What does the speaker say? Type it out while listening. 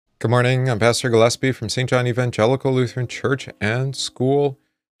Good morning. I'm Pastor Gillespie from St. John Evangelical Lutheran Church and School,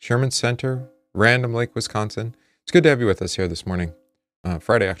 Sherman Center, Random Lake, Wisconsin. It's good to have you with us here this morning,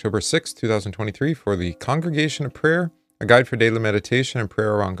 Friday, October 6th, 2023, for the Congregation of Prayer, a guide for daily meditation and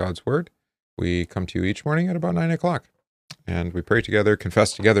prayer around God's Word. We come to you each morning at about 9 o'clock, and we pray together,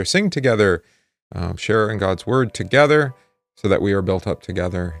 confess together, sing together, share in God's Word together, so that we are built up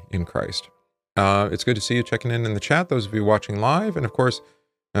together in Christ. It's good to see you checking in the chat, those of you watching live, and of course,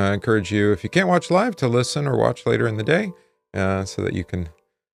 I encourage you, if you can't watch live, to listen or watch later in the day so that you can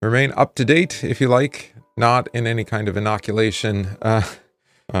remain up to date, if you like, not in any kind of inoculation,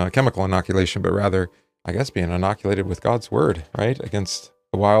 chemical inoculation, but rather, I guess, being inoculated with God's Word, right, against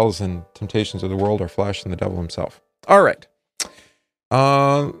the wiles and temptations of the world, our flesh, and the devil himself. All right.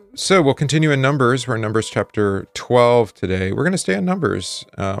 So we'll continue in Numbers. We're in Numbers chapter 12 today. We're going to stay in Numbers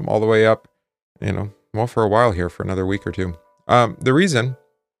all the way up, for a while here, for another week or two. The reason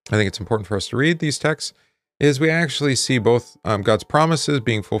I think it's important for us to read these texts is we actually see both God's promises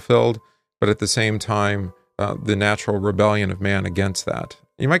being fulfilled, but at the same time, the natural rebellion of man against that.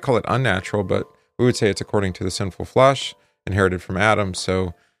 You might call it unnatural, but we would say it's according to the sinful flesh, inherited from Adam,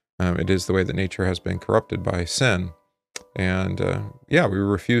 so it is the way that nature has been corrupted by sin. And we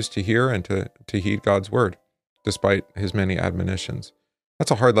refuse to hear and to heed God's word, despite his many admonitions.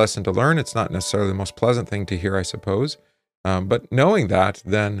 That's a hard lesson to learn. It's not necessarily the most pleasant thing to hear, I suppose. But knowing that,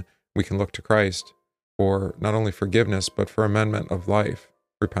 then we can look to Christ for not only forgiveness, but for amendment of life,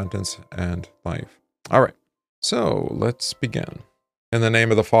 repentance, and life. All right, so let's begin. In the name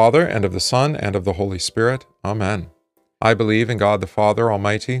of the Father, and of the Son, and of the Holy Spirit. Amen. I believe in God the Father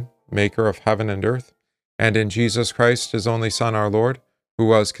Almighty, maker of heaven and earth, and in Jesus Christ, his only Son, our Lord, who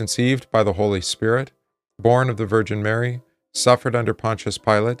was conceived by the Holy Spirit, born of the Virgin Mary, suffered under Pontius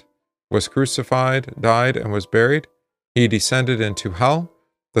Pilate, was crucified, died, and was buried. He descended into hell.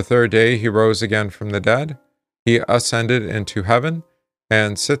 The third day he rose again from the dead. He ascended into heaven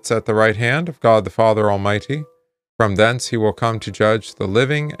and sits at the right hand of God the Father Almighty. From thence he will come to judge the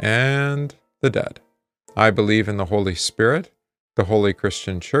living and the dead. I believe in the Holy Spirit, the holy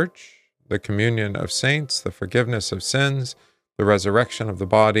Christian Church, the communion of saints, the forgiveness of sins, the resurrection of the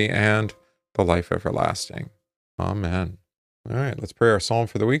body, and the life everlasting. Amen. All right, let's pray our psalm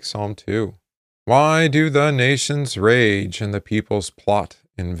for the week, Psalm 2. Why do the nations rage and the peoples plot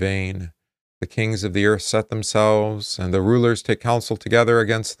in vain? The kings of the earth set themselves, and the rulers take counsel together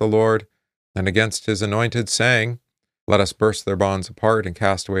against the Lord and against his anointed, saying, Let us burst their bonds apart and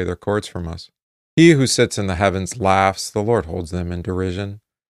cast away their cords from us. He who sits in the heavens laughs, the Lord holds them in derision.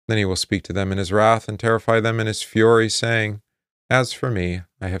 Then he will speak to them in his wrath and terrify them in his fury, saying, As for me,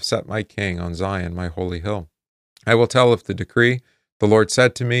 I have set my king on Zion, my holy hill. I will tell of the decree. The Lord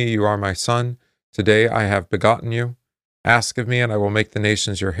said to me, You are my son. Today I have begotten you. Ask of me, and I will make the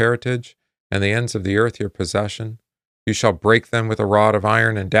nations your heritage, and the ends of the earth your possession. You shall break them with a rod of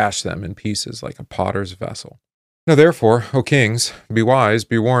iron, and dash them in pieces like a potter's vessel. Now therefore, O kings, be wise,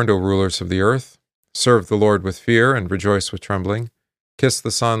 be warned, O rulers of the earth. Serve the Lord with fear, and rejoice with trembling. Kiss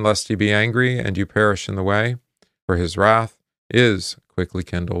the Son, lest he be angry, and you perish in the way, for his wrath is quickly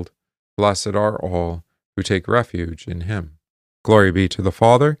kindled. Blessed are all who take refuge in him. Glory be to the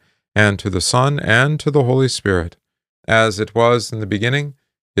Father, and to the Son, and to the Holy Spirit, as it was in the beginning,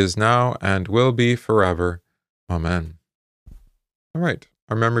 is now, and will be forever. Amen. All right,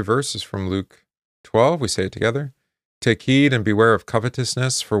 our memory verse is from Luke 12. We say it together. Take heed and beware of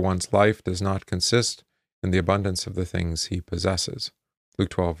covetousness, for one's life does not consist in the abundance of the things he possesses.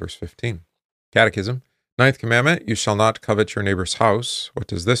 Luke 12, verse 15. Catechism. Ninth commandment, you shall not covet your neighbor's house. What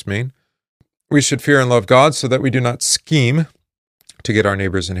does this mean? We should fear and love God so that we do not scheme to get our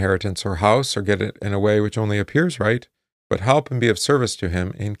neighbor's inheritance or house, or get it in a way which only appears right, but help and be of service to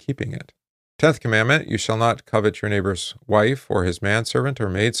him in keeping it. 10th commandment, you shall not covet your neighbor's wife, or his manservant or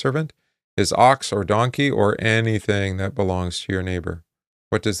maidservant, his ox or donkey, or anything that belongs to your neighbor.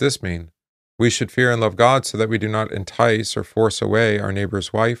 What does this mean? We should fear and love God so that we do not entice or force away our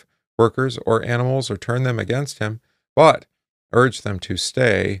neighbor's wife, workers, or animals, or turn them against him, but urge them to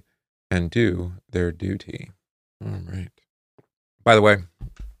stay and do their duty. All right. By the way,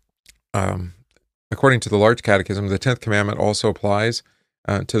 according to the Large Catechism, the 10th commandment also applies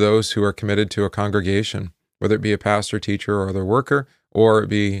to those who are committed to a congregation, whether it be a pastor, teacher, or other worker, or it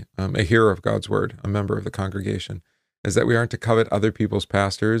be a hearer of God's word, a member of the congregation, is that we aren't to covet other people's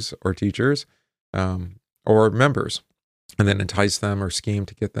pastors or teachers or members, and then entice them or scheme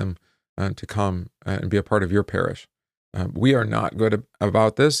to get them to come and be a part of your parish. We are not good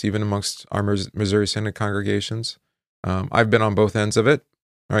about this, even amongst our Missouri Synod congregations. I've been on both ends of it,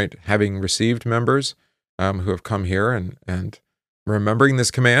 right? Having received members who have come here and remembering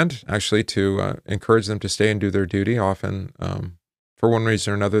this command, actually, to encourage them to stay and do their duty. Often, for one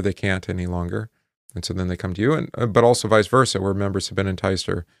reason or another, they can't any longer. And so then they come to you, but also vice versa, where members have been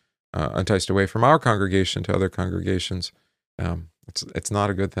enticed away from our congregation to other congregations. It's not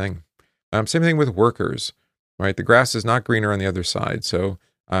a good thing. Same thing with workers, right? The grass is not greener on the other side. So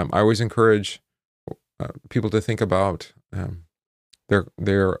I always encourage people to think about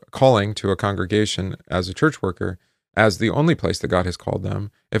their calling to a congregation as a church worker as the only place that God has called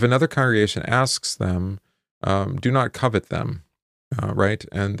them. If another congregation asks them, do not covet them, right?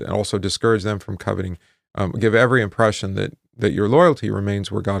 And also discourage them from coveting. Give every impression that your loyalty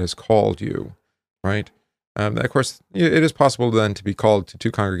remains where God has called you, right? Of course, it is possible then to be called to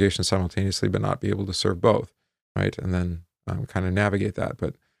two congregations simultaneously, but not be able to serve both, right? And then kind of navigate that.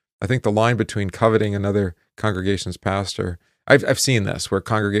 But I think the line between coveting another congregation's pastor, I've seen this, where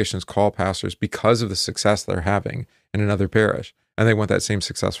congregations call pastors because of the success they're having in another parish, and they want that same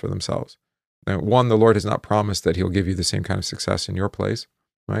success for themselves. Now, one, the Lord has not promised that he'll give you the same kind of success in your place,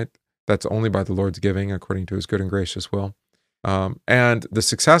 right? That's only by the Lord's giving, according to his good and gracious will. And the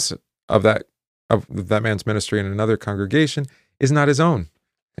success of that man's ministry in another congregation is not his own.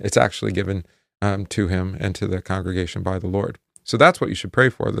 It's actually given to him and to the congregation by the Lord. So that's what you should pray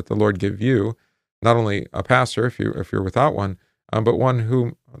for, that the Lord give you not only a pastor, if you're without one, but one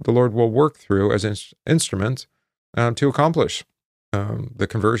whom the Lord will work through as instruments to accomplish the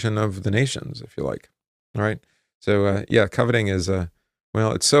conversion of the nations, if you like. All right. So coveting is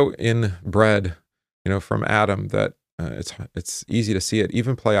it's so inbred, from Adam that it's easy to see it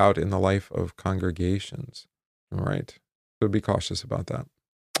even play out in the life of congregations. All right. So be cautious about that.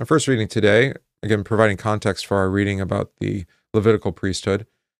 Our first reading today, again, providing context for our reading about the Levitical priesthood,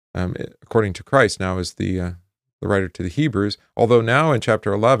 according to Christ, now is the writer to the Hebrews. Although now in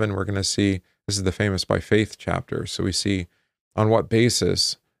chapter 11, we're going to see, this is the famous by faith chapter. So we see on what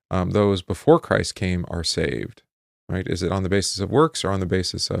basis those before Christ came are saved, right? Is it on the basis of works or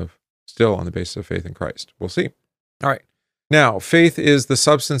still on the basis of faith in Christ? We'll see. All right. Now, faith is the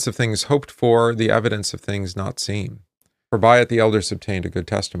substance of things hoped for, the evidence of things not seen. For by it the elders obtained a good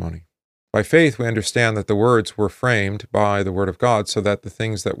testimony. By faith we understand that the words were framed by the word of God, so that the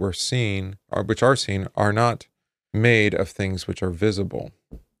things that were seen, which are seen, are not made of things which are visible.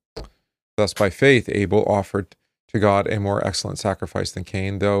 Thus by faith Abel offered to God a more excellent sacrifice than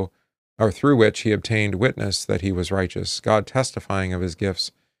Cain, through which he obtained witness that he was righteous, God testifying of his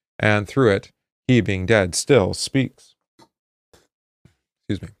gifts, and through it he, being dead, still speaks.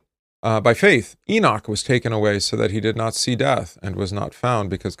 Excuse me. By faith, Enoch was taken away so that he did not see death, and was not found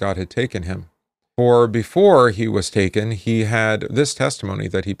because God had taken him. For before he was taken, he had this testimony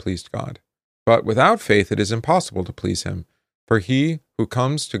that he pleased God. But without faith it is impossible to please him. For he who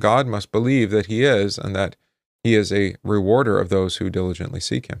comes to God must believe that he is, and that he is a rewarder of those who diligently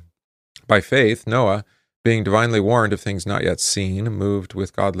seek him. By faith, Noah, being divinely warned of things not yet seen, moved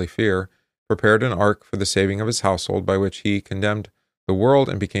with godly fear, prepared an ark for the saving of his household, by which he condemned the world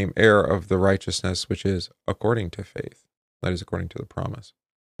and became heir of the righteousness which is according to faith. That is according to the promise.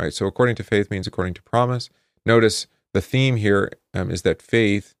 All right, so according to faith means according to promise. Notice the theme here is that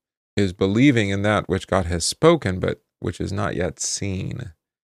faith is believing in that which God has spoken, but which is not yet seen.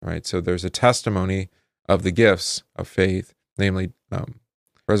 All right, so there's a testimony of the gifts of faith, namely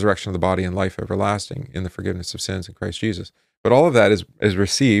resurrection of the body and life everlasting in the forgiveness of sins in Christ Jesus. But all of that is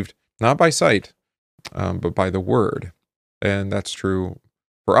received not by sight, but by the word. And that's true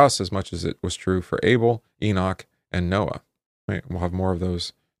for us as much as it was true for Abel, Enoch, and Noah. Right? We'll have more of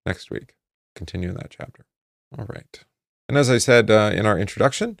those next week. Continue in that chapter. All right. And as I said in our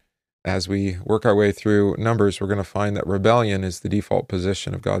introduction, as we work our way through Numbers, we're going to find that rebellion is the default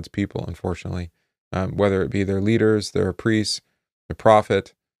position of God's people, unfortunately. Whether it be their leaders, their priests, the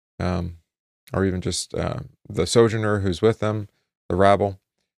prophet, or even just the sojourner who's with them, the rabble.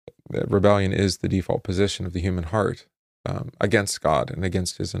 Rebellion is the default position of the human heart against God and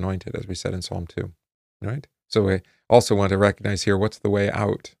against his anointed, as we said in Psalm 2. Right? So we also want to recognize here, what's the way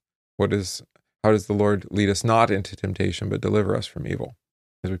out? How does the Lord lead us not into temptation, but deliver us from evil,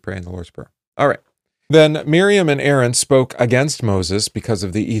 as we pray in the Lord's Prayer. All right. Then Miriam and Aaron spoke against Moses because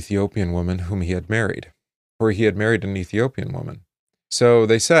of the Ethiopian woman whom he had married, for he had married an Ethiopian woman. So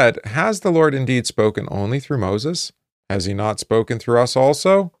they said, "Has the Lord indeed spoken only through Moses? Has he not spoken through us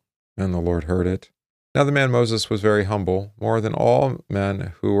also?" And the Lord heard it. Now the man Moses was very humble, more than all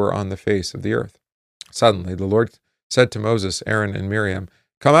men who were on the face of the earth. Suddenly the Lord said to Moses, Aaron, and Miriam,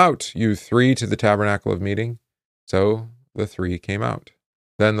 "Come out, you three, to the tabernacle of meeting." So the three came out.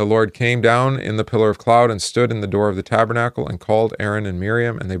 Then the Lord came down in the pillar of cloud and stood in the door of the tabernacle and called Aaron and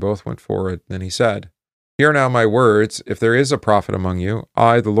Miriam, and they both went forward. Then he said, Hear now my words. If there is a prophet among you,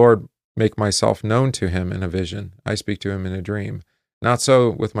 I, the Lord, make myself known to him in a vision. I speak to him in a dream. Not so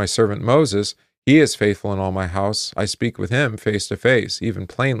with my servant Moses. He is faithful in all my house. I speak with him face to face, even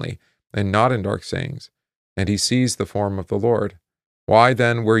plainly, and not in dark sayings. And he sees the form of the Lord. Why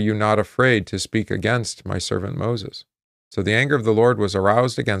then were you not afraid to speak against my servant Moses? So the anger of the Lord was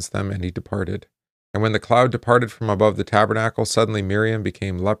aroused against them, and he departed. And when the cloud departed from above the tabernacle, suddenly Miriam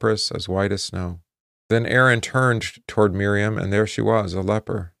became leprous, as white as snow. Then Aaron turned toward Miriam, and there she was, a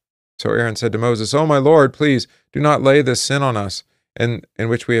leper. So Aaron said to Moses, "O my Lord, please do not lay this sin on us, in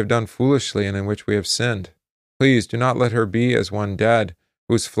which we have done foolishly and in which we have sinned. Please do not let her be as one dead,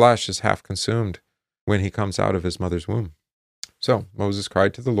 whose flesh is half consumed, when he comes out of his mother's womb." So Moses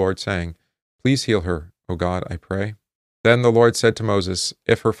cried to the Lord, saying, "Please heal her, O God, I pray." Then the Lord said to Moses,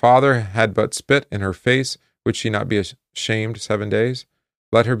 "If her father had but spit in her face, would she not be ashamed 7 days?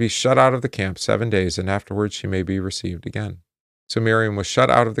 Let her be shut out of the camp 7 days, and afterwards she may be received again." So Miriam was shut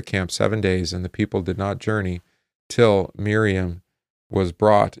out of the camp 7 days, and the people did not journey till Miriam was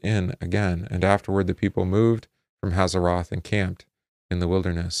brought in again. And afterward the people moved from Hazeroth and camped in the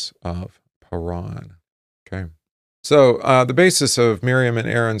wilderness of Paran. Okay. So the basis of Miriam and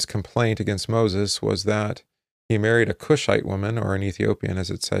Aaron's complaint against Moses was that he married a Cushite woman, or an Ethiopian, as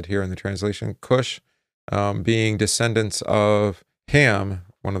it said here in the translation. Cush being descendants of Ham,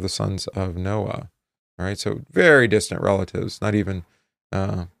 one of the sons of Noah. All right, so very distant relatives, not even,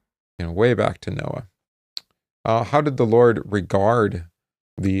 way back to Noah. How did the Lord regard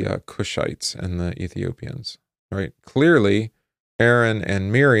the Cushites and the Ethiopians? Right, clearly, Aaron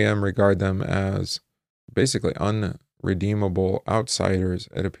and Miriam regard them as basically unredeemable outsiders,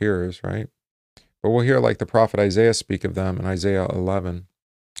 it appears, right? But we'll hear like the prophet Isaiah speak of them in Isaiah 11.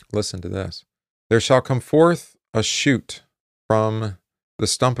 Listen to this. "There shall come forth a shoot from the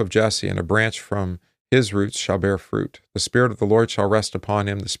stump of Jesse, and a branch from his roots shall bear fruit. The Spirit of the Lord shall rest upon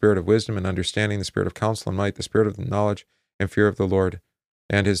him, the Spirit of wisdom and understanding, the Spirit of counsel and might, the Spirit of knowledge and fear of the Lord.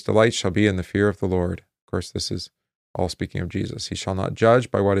 And his delight shall be in the fear of the Lord." Of course, this is all speaking of Jesus. "He shall not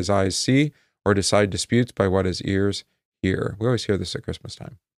judge by what his eyes see, or decide disputes by what his ears hear." We always hear this at Christmas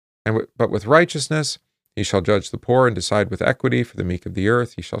time. "But with righteousness he shall judge the poor, and decide with equity for the meek of the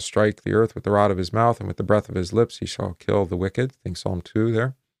earth. He shall strike the earth with the rod of his mouth, and with the breath of his lips he shall kill the wicked." Think Psalm 2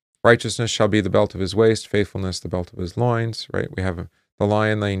 there. "Righteousness shall be the belt of his waist, faithfulness the belt of his loins." Right? We have the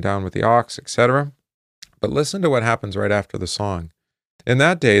lion laying down with the ox, etc. But listen to what happens right after the song. "In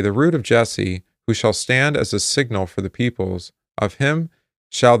that day the root of Jesse, who shall stand as a signal for the peoples, of him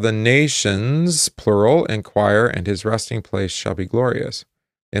shall the nations," plural, "inquire, and his resting place shall be glorious.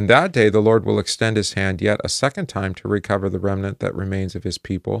 In that day the Lord will extend his hand yet a second time to recover the remnant that remains of his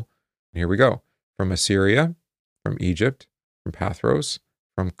people." And here we go. "From Assyria, from Egypt, from Pathros,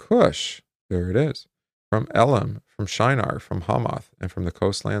 from Cush," there it is, "from Elam, from Shinar, from Hamath, and from the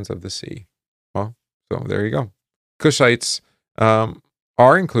coastlands of the sea." Well, so there you go. Cushites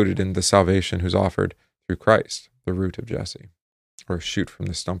are included in the salvation who's offered through Christ, the root of Jesse, or shoot from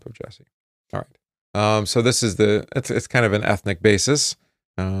the stump of Jesse. All right. So this is it's kind of an ethnic basis.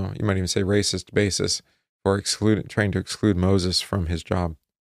 You might even say racist basis for trying to exclude Moses from his job.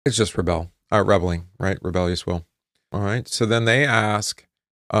 It's just rebelling, right? Rebellious will. All right. So then they ask,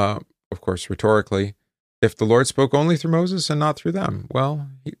 of course, rhetorically, if the Lord spoke only through Moses and not through them. Well,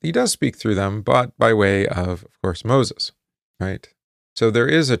 he does speak through them, but by way of course, Moses, right? So there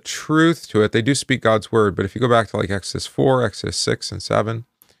is a truth to it. They do speak God's word, but if you go back to like Exodus 4, Exodus 6, and 7,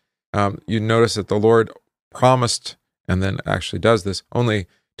 you notice that the Lord promised, and then actually does this, only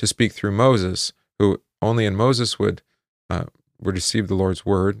to speak through Moses, who only in Moses would receive the Lord's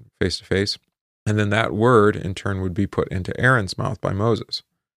word face to face, and then that word in turn would be put into Aaron's mouth by Moses.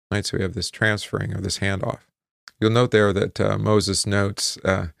 Right, so we have this transferring or this handoff. You'll note there that Moses notes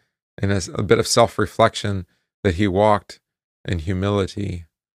in a bit of self-reflection that he walked in humility.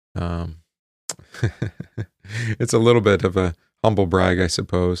 It's a little bit of a humble brag, I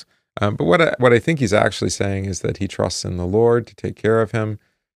suppose. But what I think he's actually saying is that he trusts in the Lord to take care of him.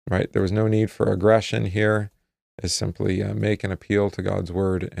 Right, there was no need for aggression here. It's simply make an appeal to God's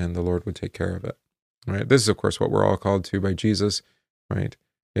word, and the Lord would take care of it. Right, this is of course what we're all called to by Jesus. Right,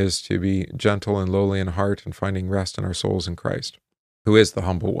 is to be gentle and lowly in heart and finding rest in our souls in Christ, who is the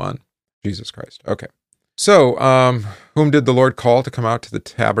humble one, Jesus Christ. Okay. So, whom did the Lord call to come out to the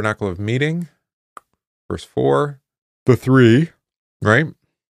tabernacle of meeting? Verse 4, the three, right?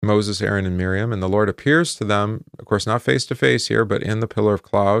 Moses, Aaron, and Miriam. And the Lord appears to them, of course, not face to face here, but in the pillar of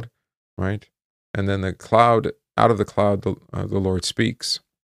cloud, right? And then the cloud, out of the cloud, the Lord speaks,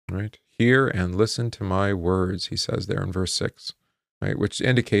 right? "Hear and listen to my words," he says there in verse 6, right? Which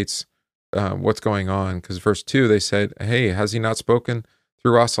indicates what's going on. Because verse 2, they said, hey, has he not spoken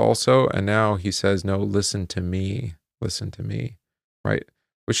through us also? And now he says, no, listen to me, right?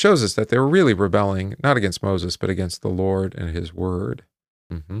 Which shows us that they were really rebelling, not against Moses, but against the Lord and his word.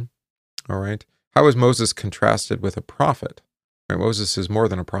 All right. How is Moses contrasted with a prophet? Right, Moses is more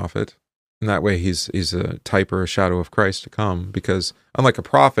than a prophet. In that way, he's a type or a shadow of Christ to come, because unlike a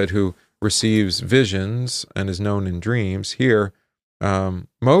prophet who receives visions and is known in dreams, here,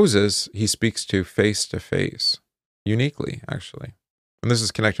 Moses, he speaks to face, uniquely, actually. And this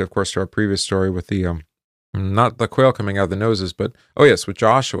is connected, of course, to our previous story with the, not the quail coming out of the noses, but, with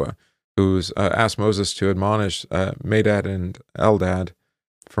Joshua, who's asked Moses to admonish Medad and Eldad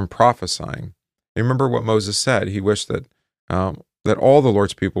from prophesying. You remember what Moses said? He wished that that all the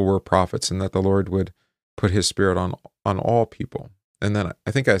Lord's people were prophets, and that the Lord would put his spirit on all people. And then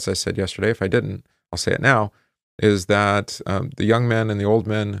I think, as I said yesterday, if I didn't, I'll say it now, is that the young men and the old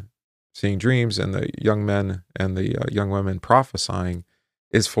men seeing dreams, and the young men and the young women prophesying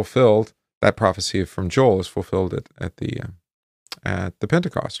is fulfilled. That prophecy from Joel is fulfilled at the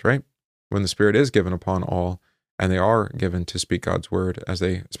Pentecost, right? When the Spirit is given upon all, and they are given to speak God's word,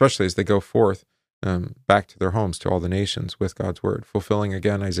 especially as they go forth back to their homes, to all the nations with God's word, fulfilling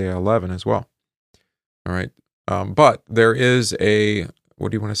again Isaiah 11 as well. All right. But there is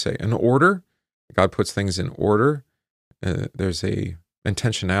an order. God puts things in order. There's a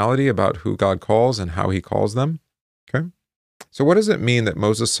intentionality about who God calls and how he calls them. Okay. So what does it mean that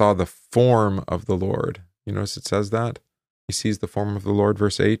Moses saw the form of the Lord? You notice it says that? He sees the form of the Lord,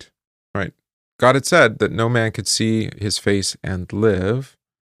 verse 8. Right. God had said that no man could see his face and live.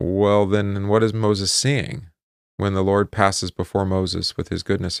 Well, then what is Moses seeing when the Lord passes before Moses with his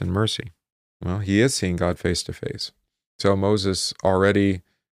goodness and mercy? Well, he is seeing God face to face. So Moses already,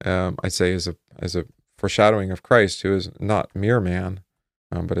 I'd say, is a foreshadowing of Christ, who is not mere man,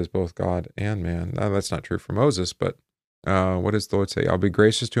 but is both God and man. Now, that's not true for Moses, but what does the Lord say? I'll be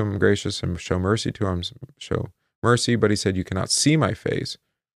gracious to him, gracious, and show mercy to him, show mercy. But he said, you cannot see my face,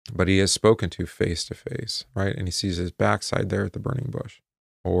 but he has spoken to face, right? And he sees his backside there at the burning bush.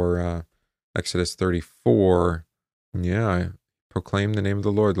 Or Exodus 34, proclaim the name of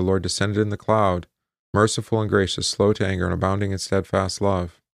the Lord. The Lord descended in the cloud, merciful and gracious, slow to anger, and abounding in steadfast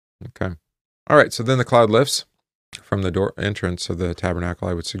love. Okay. All right, so then the cloud lifts from the door entrance of the tabernacle,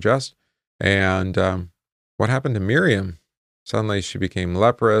 I would suggest. And what happened to Miriam? Suddenly she became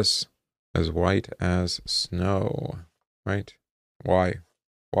leprous, as white as snow, right? Why?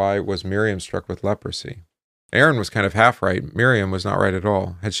 Why was Miriam struck with leprosy? Aaron was kind of half right. Miriam was not right at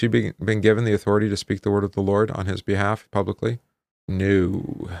all. Had she been given the authority to speak the word of the Lord on his behalf publicly?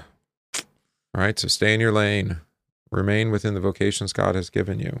 No. All right, so stay in your lane. Remain within the vocations God has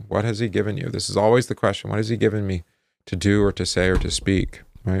given you. What has he given you? This is always the question. What has he given me to do or to say or to speak?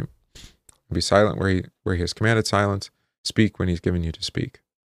 Right? Be silent where he has commanded silence. Speak when he's given you to speak.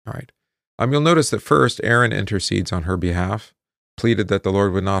 All right. You'll notice that first Aaron intercedes on her behalf, pleaded that the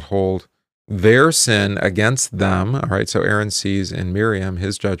Lord would not hold their sin against them. All right, so Aaron sees in Miriam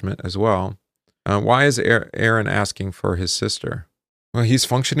his judgment as well. Why is Aaron asking for his sister? Well, he's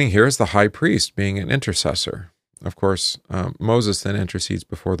functioning here as the high priest, being an intercessor. Of course, Moses then intercedes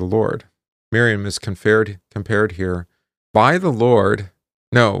before the Lord. Miriam is compared here by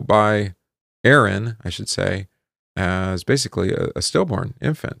Aaron, I should say, as basically a stillborn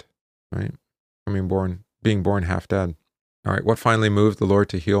infant, right? Being born half dead. All right, what finally moved the Lord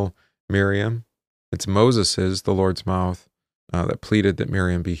to heal Miriam? It's the Lord's mouth, that pleaded that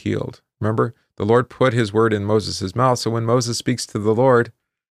Miriam be healed. Remember, the Lord put his word in Moses' mouth, so when Moses speaks to the Lord,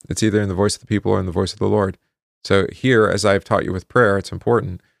 it's either in the voice of the people or in the voice of the Lord. So here, as I've taught you with prayer, it's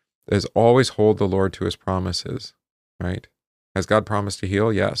important, is always hold the Lord to his promises, right? Has God promised to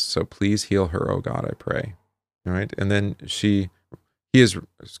heal? Yes. So please heal her, O God, I pray. All right. And then the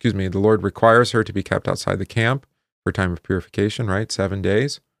Lord requires her to be kept outside the camp for time of purification, right? 7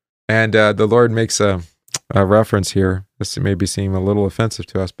 days. And the Lord makes a reference here. This may be seem a little offensive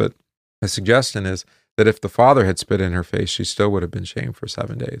to us, but the suggestion is that if the father had spit in her face, she still would have been shamed for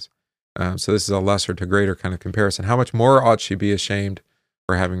 7 days. So this is a lesser to greater kind of comparison. How much more ought she be ashamed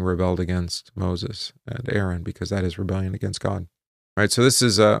for having rebelled against Moses and Aaron, because that is rebellion against God. All right, so this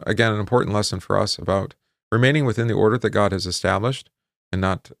is, again, an important lesson for us about remaining within the order that God has established and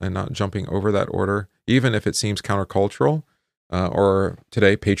not jumping over that order, even if it seems countercultural or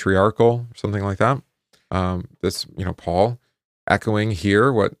today patriarchal, something like that. This, Paul echoing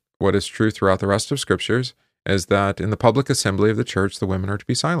here what is true throughout the rest of scriptures is that in the public assembly of the church, the women are to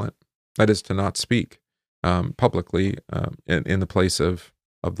be silent. That is, to not speak publicly in the place of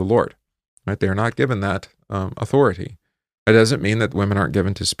the Lord. Right? They are not given that authority. It doesn't mean that women aren't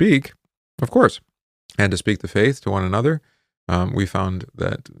given to speak, Of course. And to speak the faith to one another. We found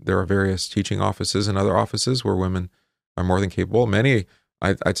that there are various teaching offices and other offices where women are more than capable. Many,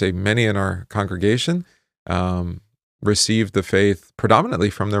 I'd say many in our congregation received the faith predominantly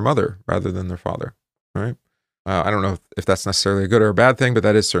from their mother rather than their father, right? I don't know if that's necessarily a good or a bad thing, but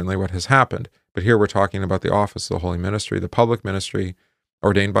that is certainly what has happened. But here we're talking about the office of the holy ministry, the public ministry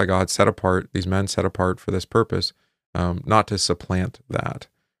ordained by God, set apart, these men set apart for this purpose, not to supplant that.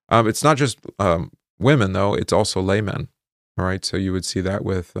 It's not just women, though, it's also laymen, all right? So you would see that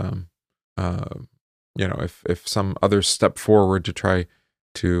with, if some others step forward to try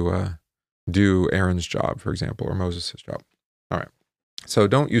to do Aaron's job, for example, or Moses' job. All right. So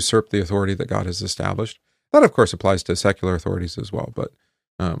don't usurp the authority that God has established. That, of course, applies to secular authorities as well, but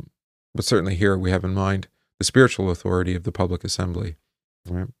certainly here we have in mind the spiritual authority of the public assembly.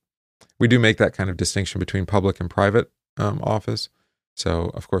 Right? We do make that kind of distinction between public and private office.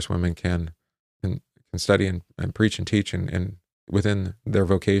 So, of course, women can study and preach and teach and within their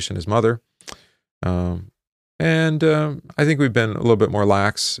vocation as mother. I think we've been a little bit more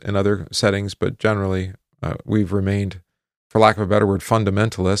lax in other settings, but generally we've remained, for lack of a better word,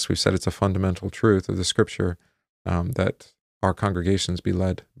 fundamentalists. We've said it's a fundamental truth of the Scripture that our congregations be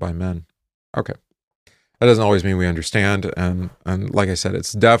led by men. Okay. That doesn't always mean we understand, and like I said,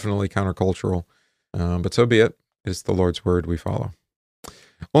 it's definitely countercultural, but so be it. It's the Lord's word we follow.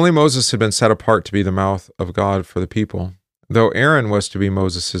 Only Moses had been set apart to be the mouth of God for the people. Though Aaron was to be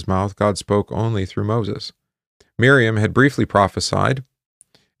Moses' mouth, God spoke only through Moses. Miriam had briefly prophesied,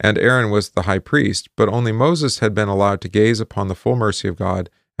 and Aaron was the high priest, but only Moses had been allowed to gaze upon the full mercy of God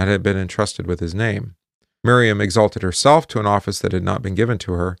and had been entrusted with his name. Miriam exalted herself to an office that had not been given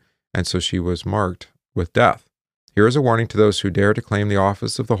to her, and so she was marked with death. Here is a warning to those who dare to claim the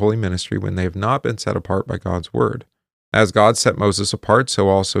office of the holy ministry when they have not been set apart by God's word. As God set Moses apart, so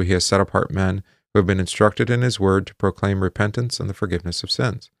also he has set apart men who have been instructed in his word to proclaim repentance and the forgiveness of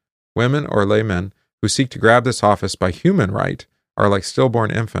sins. Women or laymen who seek to grab this office by human right are like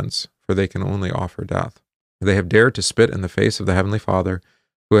stillborn infants, for they can only offer death. They have dared to spit in the face of the Heavenly Father,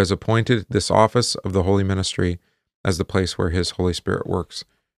 who has appointed this office of the holy ministry as the place where his Holy Spirit works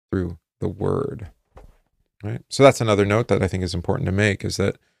through the word. Right? So that's another note that I think is important to make, is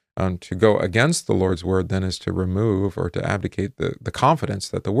that to go against the Lord's word then is to remove or to abdicate the confidence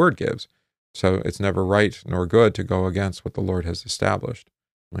that the word gives. So it's never right nor good to go against what the Lord has established,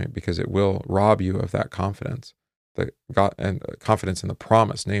 right? Because it will rob you of that confidence, that God, and confidence in the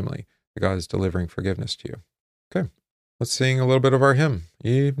promise, namely, that God is delivering forgiveness to you. Okay, let's sing a little bit of our hymn,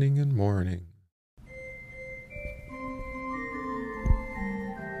 Evening and Morning.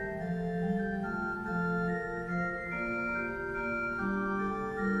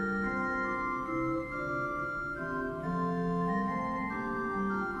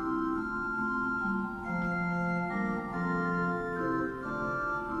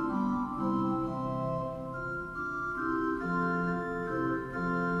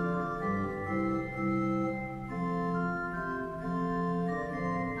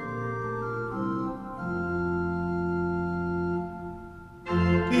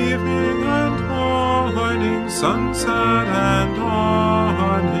 Evening and morning, sunset and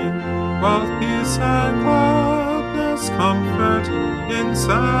dawning, while peace and gladness comfort in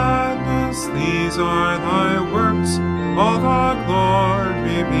sadness, these are thy works, all the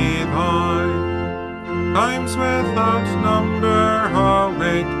glory be thine. Times without number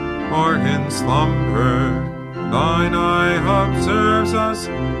awake or in slumber, thine eye observes us,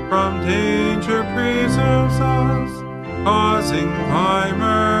 from danger preserves us, causing thy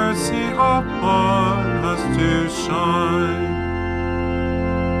mercy upon us to shine.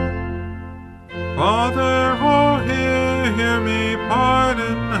 Father, oh, hear me,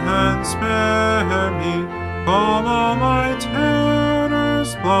 pardon and spare me, calm all my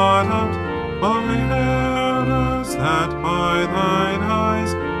terrors, blot out my errors, that by thine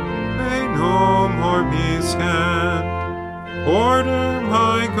eyes may no more be scanned. Order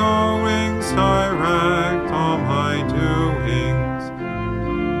my goings, direct all my doings.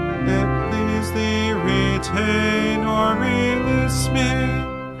 It please thee, retain or release me.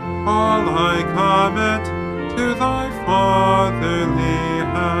 All I commit to thy fatherly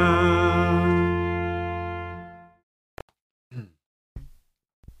hand.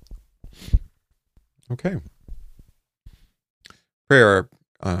 Okay. Prayer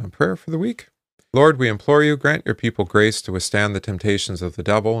for the week. Lord, we implore you, grant your people grace to withstand the temptations of the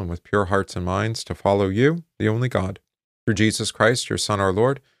devil, and with pure hearts and minds to follow you, the only God. Through Jesus Christ, your Son, our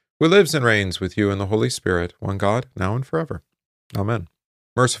Lord, who lives and reigns with you in the Holy Spirit, one God, now and forever. Amen.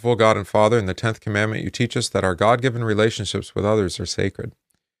 Merciful God and Father, in the 10th commandment you teach us that our God-given relationships with others are sacred.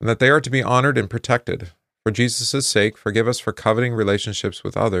 and that they are to be honored and protected. For Jesus' sake, forgive us for coveting relationships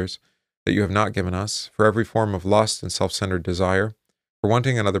with others that you have not given us, for every form of lust and self-centered desire, for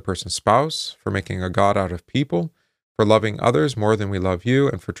wanting another person's spouse, for making a god out of people, for loving others more than we love you,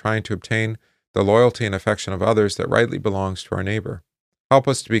 and for trying to obtain the loyalty and affection of others that rightly belongs to our neighbor. Help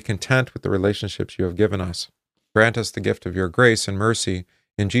us to be content with the relationships you have given us. Grant us the gift of your grace and mercy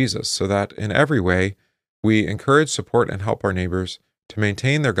in Jesus, so that in every way we encourage, support, and help our neighbors to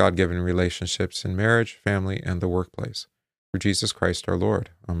maintain their God-given relationships in marriage, family, and the workplace. Through Jesus Christ our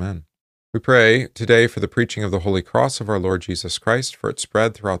Lord. Amen. We pray today for the preaching of the Holy Cross of our Lord Jesus Christ, for its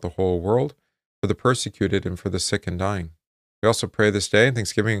spread throughout the whole world, for the persecuted, and for the sick and dying. We also pray this day in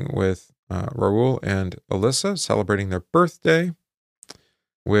Thanksgiving with Raul and Alyssa, celebrating their birthday,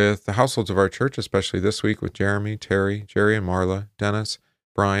 with the households of our church, especially this week with Jeremy, Terry, Jerry and Marla, Dennis,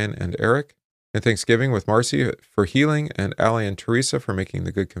 Brian, and Eric. In Thanksgiving with Marcy for healing, and Allie and Teresa for making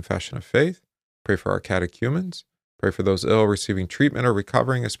the good confession of faith. Pray for our catechumens. Pray for those ill receiving treatment or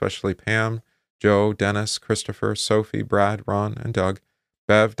recovering, especially Pam, Joe, Dennis, Christopher, Sophie, Brad, Ron, and Doug,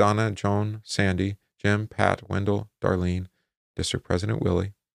 Bev, Donna, Joan, Sandy, Jim, Pat, Wendell, Darlene, District President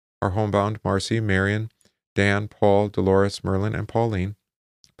Willie, our homebound Marcy, Marion, Dan, Paul, Dolores, Merlin, and Pauline.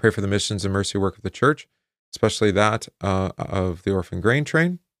 Pray for the missions and mercy work of the church, especially that of the Orphan Grain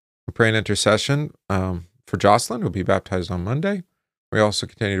Train. We pray an intercession for Jocelyn, who will be baptized on Monday. We also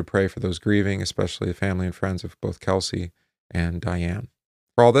continue to pray for those grieving, especially the family and friends of both Kelsey and Diane.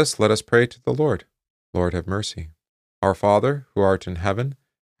 For all this, let us pray to the Lord. Lord, have mercy. Our Father, who art in heaven,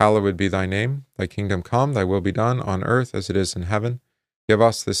 hallowed be thy name. Thy kingdom come, thy will be done on earth as it is in heaven. Give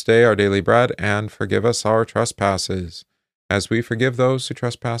us this day our daily bread, and forgive us our trespasses, as we forgive those who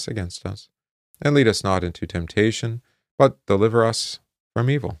trespass against us. And lead us not into temptation, but deliver us from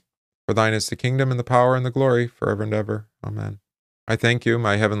evil. For thine is the kingdom and the power and the glory forever and ever. Amen. I thank you,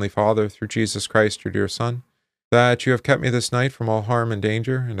 my heavenly Father, through Jesus Christ, your dear Son, that you have kept me this night from all harm and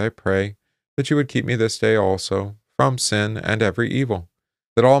danger, and I pray that you would keep me this day also from sin and every evil,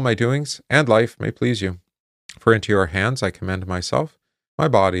 that all my doings and life may please you. For into your hands I commend myself, my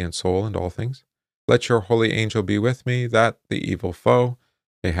body and soul, and all things. Let your holy angel be with me, that the evil foe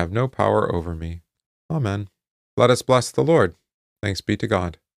may have no power over me. Amen. Let us bless the Lord. Thanks be to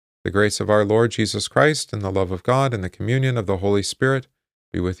God. The grace of our Lord Jesus Christ, and the love of God, and the communion of the Holy Spirit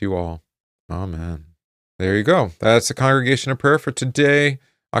be with you all. Amen. There you go. That's the Congregation of Prayer for today,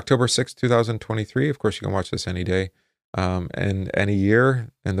 October 6, 2023. Of course, you can watch this any day and any year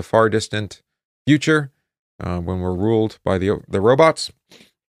in the far distant future when we're ruled by the robots.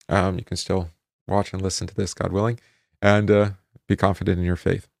 You can still watch and listen to this, God willing, and be confident in your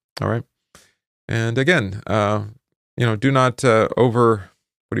faith. All right. And again, do not overrule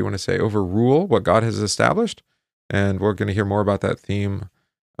what God has established. And we're going to hear more about that theme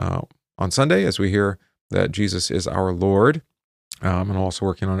on Sunday as we hear that Jesus is our Lord. I'm also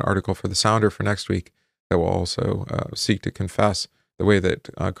working on an article for the Sounder for next week that will also seek to confess the way that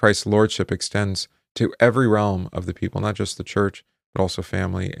Christ's Lordship extends to every realm of the people, not just the church, but also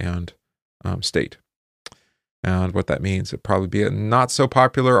family and state. And what that means, it'd probably be a not so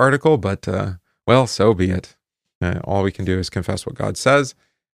popular article, but so be it. All we can do is confess what God says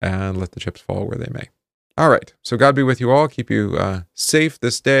and let the chips fall where they may. All right. So God be with you all. Keep you safe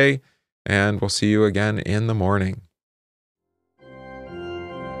this day, and we'll see you again in the morning.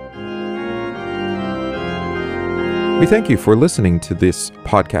 We thank you for listening to this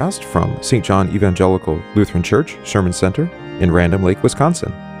podcast from St. John Evangelical Lutheran Church Sherman Center in Random Lake,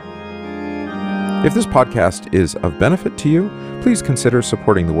 Wisconsin. If this podcast is of benefit to you, please consider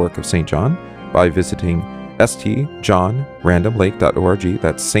supporting the work of St. John by visiting stjohnrandomlake.org.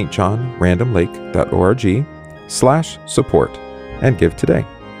 That's stjohnrandomlake.org/support, and give today.